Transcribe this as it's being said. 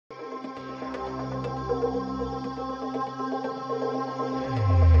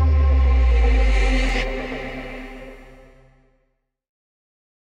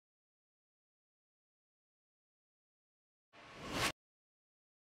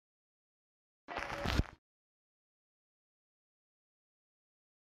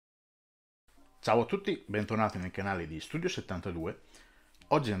Ciao a tutti, bentornati nel canale di Studio72.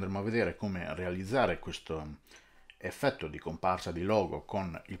 Oggi andremo a vedere come realizzare questo effetto di comparsa di logo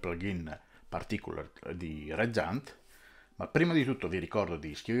con il plugin Particular di Realizzazione, ma prima di tutto vi ricordo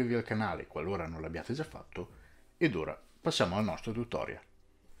di iscrivervi al canale qualora non l'abbiate già fatto ed ora passiamo al nostro tutorial.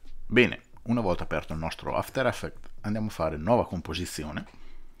 Bene, una volta aperto il nostro After Effects andiamo a fare nuova composizione,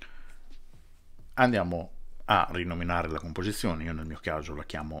 andiamo a rinominare la composizione, io nel mio caso la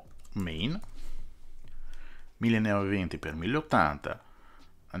chiamo Main, 1920x1080,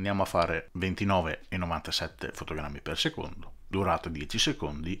 andiamo a fare 29,97 fotogrammi per secondo, durata 10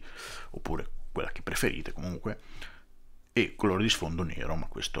 secondi, oppure quella che preferite comunque, e colore di sfondo nero, ma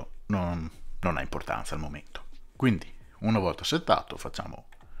questo non ha importanza al momento. Quindi, una volta settato, facciamo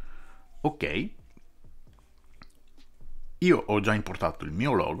ok. Io ho già importato il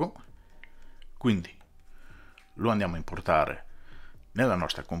mio logo, quindi lo andiamo a importare nella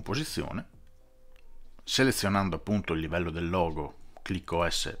nostra composizione. Selezionando appunto il livello del logo, clicco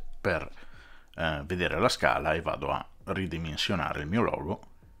S per vedere la scala e vado a ridimensionare il mio logo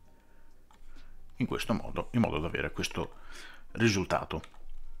in questo modo, in modo da avere questo risultato.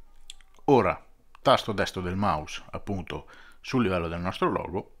 Ora, tasto destro del mouse appunto sul livello del nostro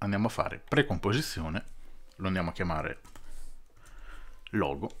logo, andiamo a fare precomposizione, lo andiamo a chiamare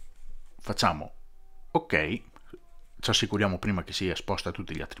logo, facciamo ok, ci assicuriamo prima che sia esposta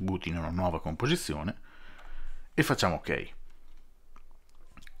tutti gli attributi in una nuova composizione e facciamo ok.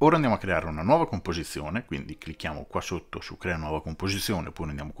 Ora andiamo a creare una nuova composizione, quindi clicchiamo qua sotto su crea nuova composizione, oppure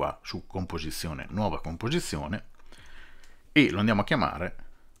andiamo qua su composizione, nuova composizione, e lo andiamo a chiamare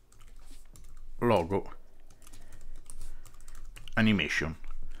logo animation,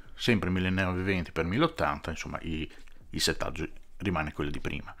 sempre 1920x1080, insomma il settaggio rimane quello di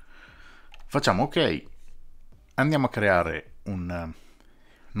prima. Facciamo ok, andiamo a creare una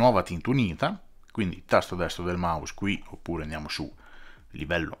nuova tinta unita, quindi tasto destro del mouse qui, oppure andiamo su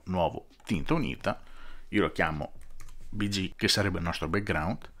livello nuovo tinta unita, io lo chiamo BG, che sarebbe il nostro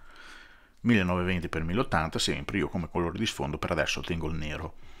background, 1920x1080, sempre io come colore di sfondo per adesso tengo il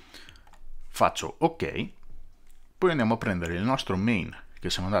nero. Faccio ok, poi andiamo a prendere il nostro main che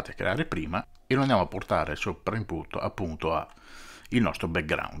siamo andati a creare prima e lo andiamo a portare sopra input appunto a il nostro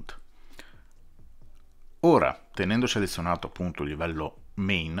background. Ora, tenendo selezionato appunto il livello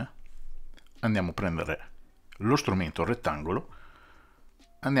main, andiamo a prendere lo strumento rettangolo,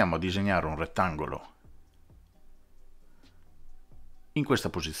 andiamo a disegnare un rettangolo in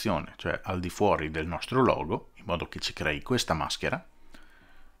questa posizione, cioè al di fuori del nostro logo, in modo che ci crei questa maschera.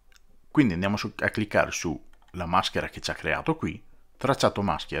 Quindi andiamo a cliccare sulla maschera che ci ha creato qui, tracciato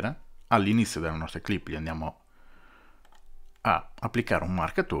maschera, all'inizio della nostra clip gli andiamo a applicare un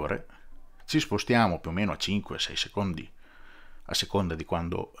marcatore, ci spostiamo più o meno a 5-6 secondi a seconda di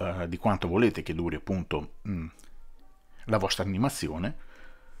quanto volete che duri appunto la vostra animazione,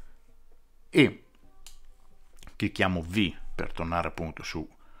 e clicchiamo V per tornare appunto sullo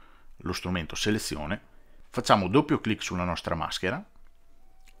strumento selezione, facciamo doppio clic sulla nostra maschera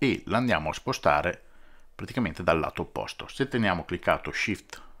e la andiamo a spostare praticamente dal lato opposto. Se teniamo cliccato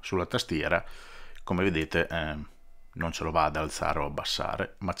Shift sulla tastiera, come vedete non ce lo va ad alzare o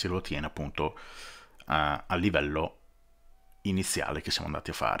abbassare, ma ce lo tiene appunto a livello iniziale che siamo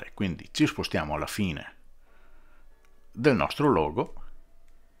andati a fare. Quindi ci spostiamo alla fine del nostro logo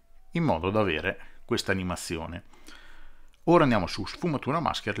in modo da avere questa animazione. Ora andiamo su sfumatura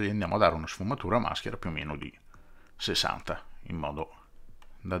maschera, gli andiamo a dare una sfumatura maschera più o meno di 60 in modo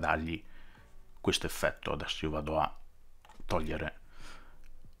da dargli questo effetto. Adesso io vado a togliere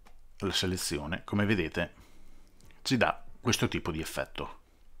la selezione, come vedete ci dà questo tipo di effetto.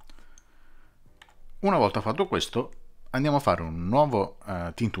 Una volta fatto questo andiamo a fare un nuovo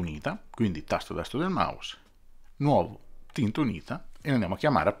tinta unita, quindi tasto destro del mouse, nuovo tinta unita, e lo andiamo a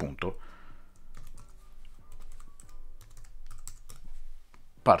chiamare appunto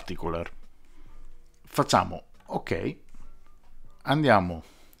Particular. Facciamo ok, andiamo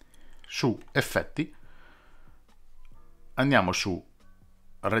su Effetti, andiamo su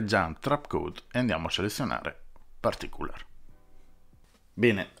Realizzare Trapcode e andiamo a selezionare Particular.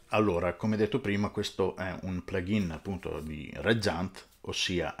 Bene, allora, come detto prima, questo è un plugin appunto di Realizzare,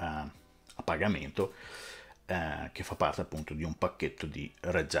 ossia a pagamento, che fa parte appunto di un pacchetto di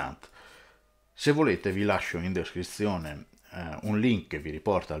Realizzare. Se volete vi lascio in descrizione un link che vi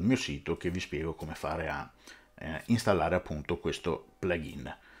riporta al mio sito, che vi spiego come fare a installare appunto questo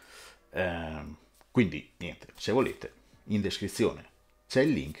plugin. Quindi niente, se volete, in descrizione c'è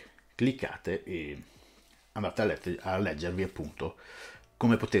il link, cliccate e andate a leggervi appunto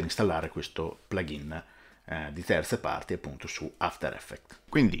come poter installare questo plugin di terze parti appunto su After Effects.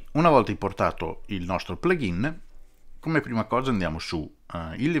 Quindi una volta importato il nostro plugin, come prima cosa andiamo su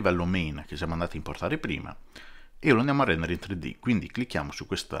il livello main che siamo andati a importare prima e lo andiamo a rendere in 3D. Quindi clicchiamo su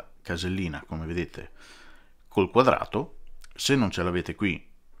questa casellina, come vedete, col quadrato. Se non ce l'avete qui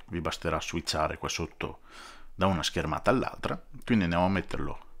vi basterà switchare qua sotto da una schermata all'altra, quindi andiamo a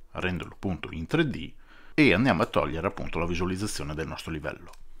metterlo, a renderlo appunto in 3D e andiamo a togliere appunto la visualizzazione del nostro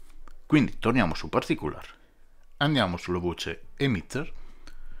livello. Quindi torniamo su Particular, andiamo sulla voce Emitter,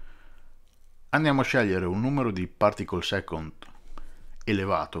 andiamo a scegliere un numero di particle second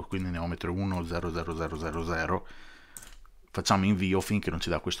elevato, quindi andiamo a mettere 1,00000, facciamo invio finché non ci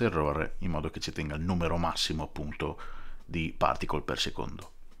dà questo errore, in modo che ci tenga il numero massimo appunto di particle per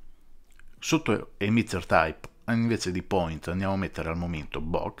secondo. Sotto emitter type, invece di point, andiamo a mettere al momento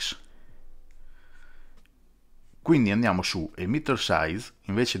box. Quindi andiamo su emitter size,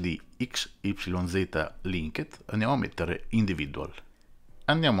 invece di XYZ linked, andiamo a mettere individual.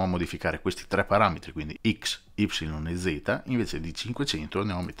 Andiamo a modificare questi tre parametri, quindi X, Y e Z, invece di 500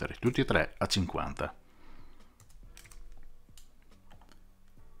 andiamo a mettere tutti e tre a 50.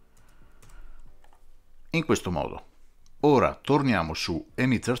 In questo modo. Ora torniamo su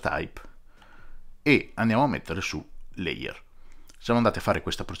emitter type e andiamo a mettere su layer. Siamo andati a fare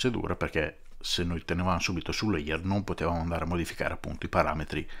questa procedura perché se noi tenevamo subito su layer non potevamo andare a modificare appunto i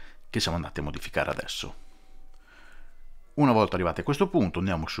parametri che siamo andati a modificare adesso. Una volta arrivati a questo punto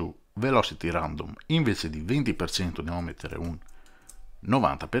andiamo su velocity random, invece di 20% andiamo a mettere un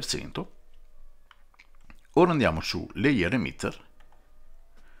 90%. Ora andiamo su layer emitter.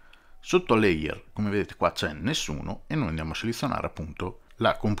 Sotto layer, come vedete qua c'è nessuno e noi andiamo a selezionare appunto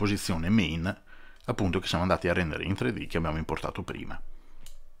la composizione main, appunto che siamo andati a rendere in 3D che abbiamo importato prima.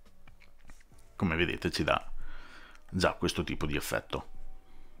 Come vedete ci dà già questo tipo di effetto.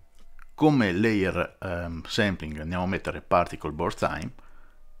 Come layer sampling andiamo a mettere particle board time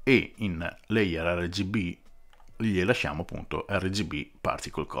e in layer RGB gli lasciamo appunto RGB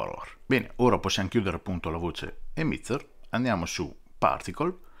particle color. Bene, ora possiamo chiudere appunto la voce emitter, andiamo su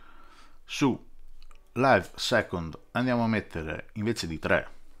particle, su live second andiamo a mettere invece di 3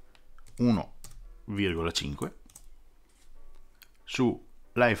 1,5, su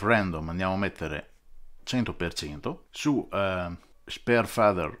live random andiamo a mettere 100%, su spare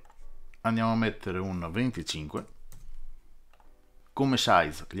feather andiamo a mettere un 25, come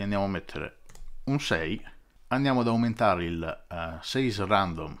size gli andiamo a mettere un 6, andiamo ad aumentare il size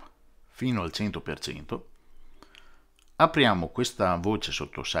random fino al 100%, apriamo questa voce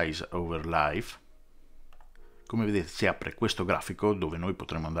sotto size over live, come vedete si apre questo grafico dove noi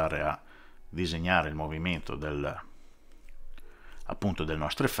potremo andare a disegnare il movimento appunto del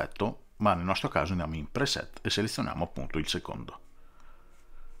nostro effetto, ma nel nostro caso andiamo in preset e selezioniamo appunto il secondo.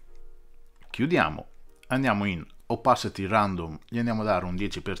 Chiudiamo, andiamo in opacity random, gli andiamo a dare un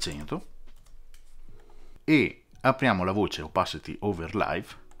 10% e apriamo la voce opacity over live,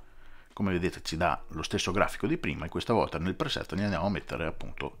 come vedete ci dà lo stesso grafico di prima e questa volta nel preset gli andiamo a mettere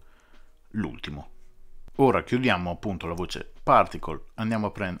appunto l'ultimo. Ora chiudiamo appunto la voce particle,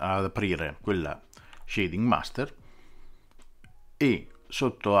 andiamo ad aprire quella shading master e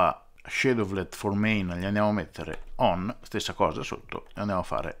sotto a shadowlet for main gli andiamo a mettere on, stessa cosa sotto, e andiamo a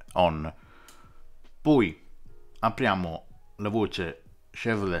fare on. Poi apriamo la voce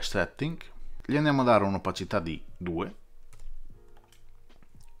shadowlet setting, gli andiamo a dare un'opacità di 2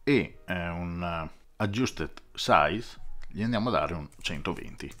 e un adjusted size gli andiamo a dare un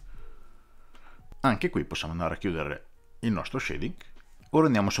 120. Anche qui possiamo andare a chiudere il nostro shading. Ora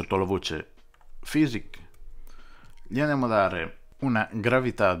andiamo sotto la voce physics, gli andiamo a dare una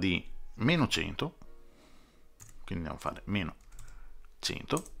gravità di meno 100, quindi andiamo a fare meno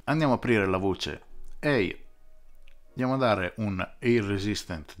 100, andiamo a aprire la voce air, andiamo a dare un air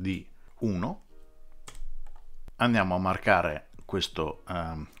resistant di 1, andiamo a marcare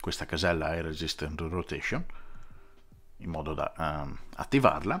questa casella air resistant rotation in modo da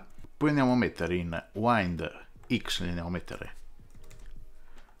attivarla, poi andiamo a mettere in wind x, gli andiamo a mettere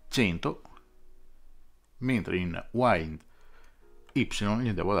 100, mentre in wind y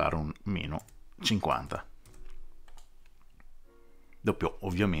gli devo dare un meno 50. Doppio,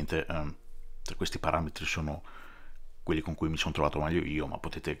 ovviamente questi parametri sono quelli con cui mi sono trovato meglio io, ma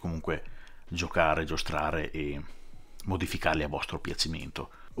potete comunque giocare, giostrare e modificarli a vostro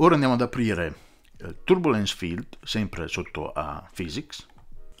piacimento. Ora andiamo ad aprire Turbulence Field, sempre sotto a Physics.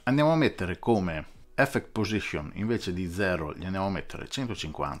 Andiamo a mettere come Effect Position, invece di 0 gli andiamo a mettere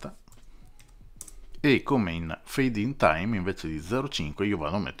 150, e come in Fade in Time, invece di 0,5 io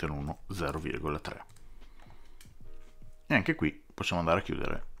vado a mettere uno 0,3. E anche qui possiamo andare a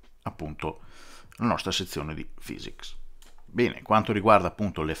chiudere appunto la nostra sezione di Physics. Bene, quanto riguarda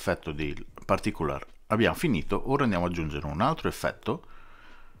appunto l'effetto di Particular abbiamo finito. Ora andiamo ad aggiungere un altro effetto,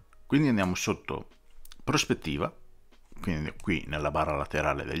 quindi andiamo sotto prospettiva, quindi qui nella barra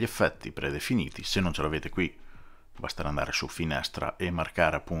laterale degli effetti predefiniti. Se non ce l'avete qui basterà andare su finestra e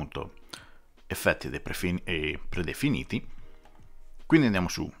marcare appunto effetti predefiniti. Quindi andiamo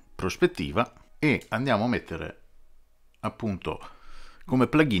su prospettiva e andiamo a mettere appunto come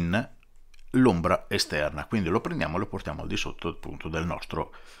plugin l'ombra esterna, quindi lo prendiamo e lo portiamo al di sotto appunto del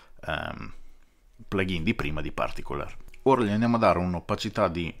nostro plugin di prima di Particular. Ora gli andiamo a dare un'opacità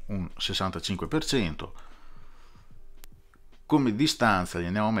di un 65%, come distanza gli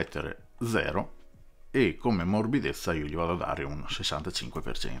andiamo a mettere 0 e come morbidezza io gli vado a dare un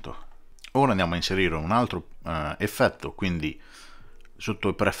 65%. Ora andiamo a inserire un altro effetto, quindi sotto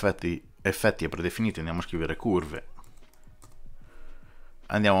i effetti e predefiniti andiamo a scrivere curve,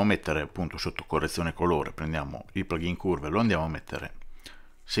 andiamo a mettere appunto sotto correzione colore, prendiamo il plugin curve, lo andiamo a mettere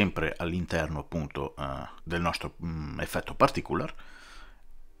sempre all'interno appunto del nostro effetto particular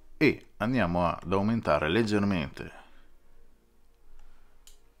e andiamo ad aumentare leggermente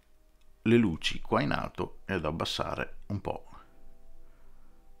le luci qua in alto e ad abbassare un po'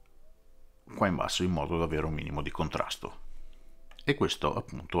 qua in basso in modo da avere un minimo di contrasto. E questo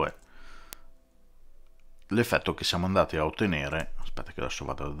appunto è l'effetto che siamo andati a ottenere. Aspetta che adesso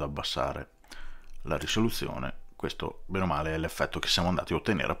vado ad abbassare la risoluzione. Questo bene o male è l'effetto che siamo andati a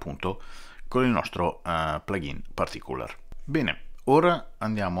ottenere appunto con il nostro plugin Particular. Bene, ora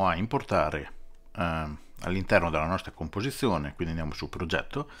andiamo a importare all'interno della nostra composizione, quindi andiamo su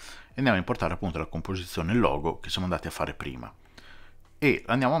progetto e andiamo a importare appunto la composizione logo che siamo andati a fare prima e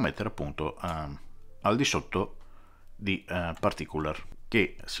andiamo a mettere appunto al di sotto di Particular,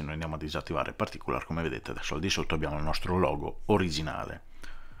 che se noi andiamo a disattivare Particular, come vedete adesso al di sotto abbiamo il nostro logo originale.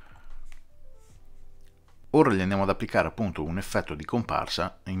 Ora gli andiamo ad applicare appunto un effetto di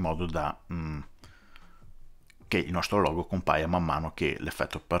comparsa in modo da che il nostro logo compaia man mano che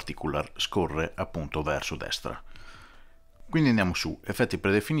l'effetto Particular scorre appunto verso destra. Quindi andiamo su effetti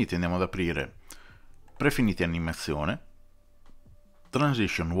predefiniti, andiamo ad aprire prefiniti animazione,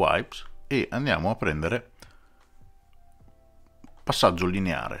 transition wipes e andiamo a prendere passaggio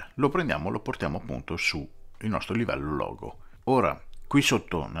lineare, lo prendiamo, lo portiamo appunto su il nostro livello logo. Ora qui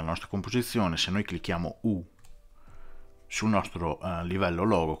sotto nella nostra composizione, se noi clicchiamo U sul nostro livello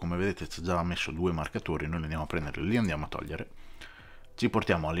logo, come vedete c'è già messo due marcatori, noi li andiamo a prendere e li andiamo a togliere, ci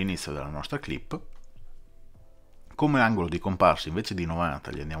portiamo all'inizio della nostra clip. Come angolo di comparsa invece di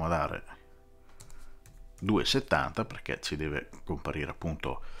 90 gli andiamo a dare 2,70 perché ci deve comparire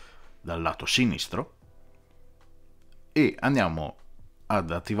appunto dal lato sinistro e andiamo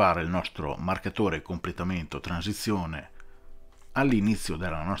ad attivare il nostro marcatore completamento transizione all'inizio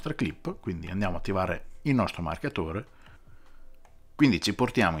della nostra clip, quindi andiamo a attivare il nostro marcatore, quindi ci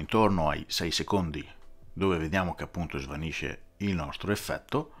portiamo intorno ai 6 secondi dove vediamo che appunto svanisce il nostro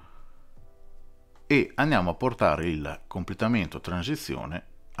effetto e andiamo a portare il completamento transizione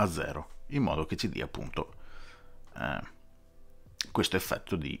a 0 in modo che ci dia appunto questo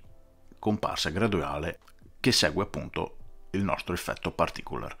effetto di comparsa graduale che segue appunto il nostro effetto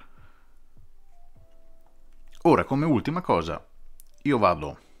particular. Ora come ultima cosa io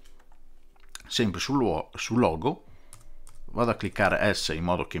vado sempre sul logo, vado a cliccare S in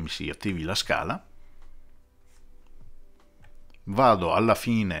modo che mi si attivi la scala, vado alla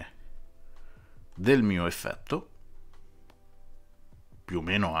fine del mio effetto più o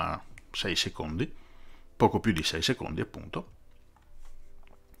meno a 6 secondi, poco più di 6 secondi appunto,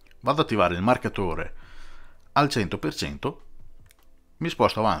 vado ad attivare il marcatore al 100%, mi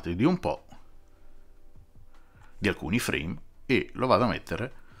sposto avanti di un po', di alcuni frame e lo vado a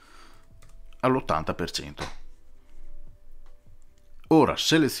mettere all'80%. Ora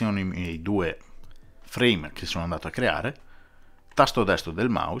seleziono i miei due frame che sono andato a creare, tasto destro del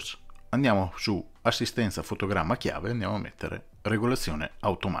mouse, andiamo su assistenza fotogramma chiave e andiamo a mettere regolazione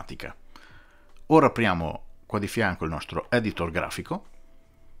automatica. Ora apriamo qua di fianco il nostro editor grafico,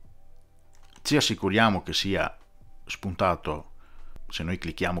 ci assicuriamo che sia spuntato, se noi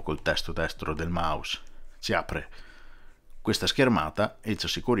clicchiamo col tasto destro del mouse ci apre questa schermata e ci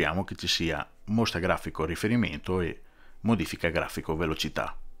assicuriamo che ci sia mostra grafico riferimento e modifica grafico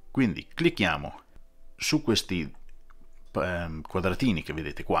velocità. Quindi clicchiamo su questi quadratini che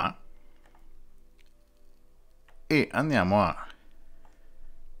vedete qua e andiamo a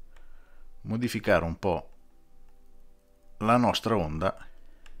modificare un po' la nostra onda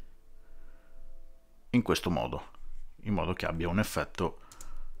in questo modo, in modo che abbia un effetto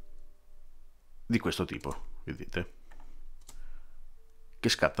di questo tipo, vedete, che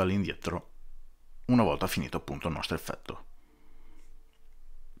scatta all'indietro una volta finito appunto il nostro effetto.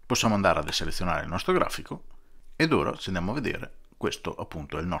 Possiamo andare a deselezionare il nostro grafico ed ora se andiamo a vedere, questo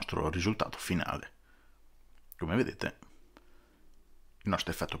appunto è il nostro risultato finale. Come vedete, il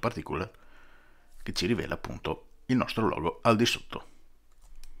nostro effetto particular che ci rivela appunto il nostro logo al di sotto.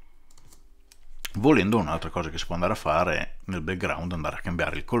 Volendo, un'altra cosa che si può andare a fare è nel background andare a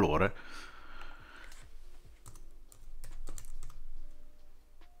cambiare il colore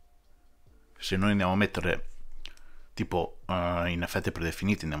se noi andiamo a mettere tipo in effetti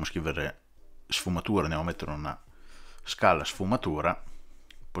predefiniti, andiamo a scrivere sfumatura, andiamo a mettere una scala sfumatura,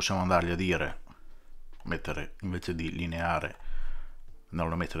 possiamo andargli a dire, mettere invece di lineare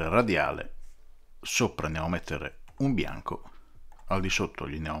andiamo a mettere radiale, sopra andiamo a mettere un bianco, al di sotto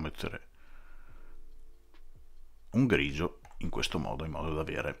gli andiamo a mettere un grigio, in questo modo, in modo da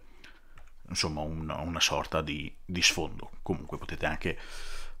avere insomma una sorta di sfondo. Comunque potete anche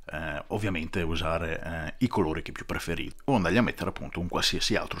ovviamente usare i colori che più preferite o andargli a mettere appunto un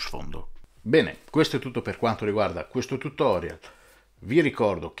qualsiasi altro sfondo. Bene, questo è tutto per quanto riguarda questo tutorial. Vi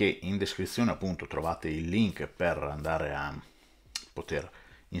ricordo che in descrizione appunto trovate il link per andare a poter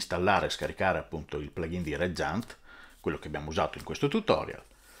installare e scaricare appunto il plugin di Realizzare, quello che abbiamo usato in questo tutorial.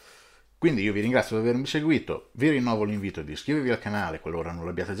 Quindi io vi ringrazio di avermi seguito, vi rinnovo l'invito di iscrivervi al canale qualora non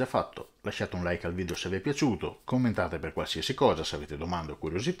l'abbiate già fatto, lasciate un like al video se vi è piaciuto, commentate per qualsiasi cosa se avete domande o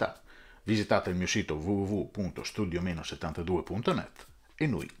curiosità, visitate il mio sito www.studio72.net e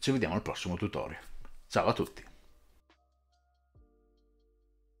noi ci vediamo al prossimo tutorial. Ciao a tutti!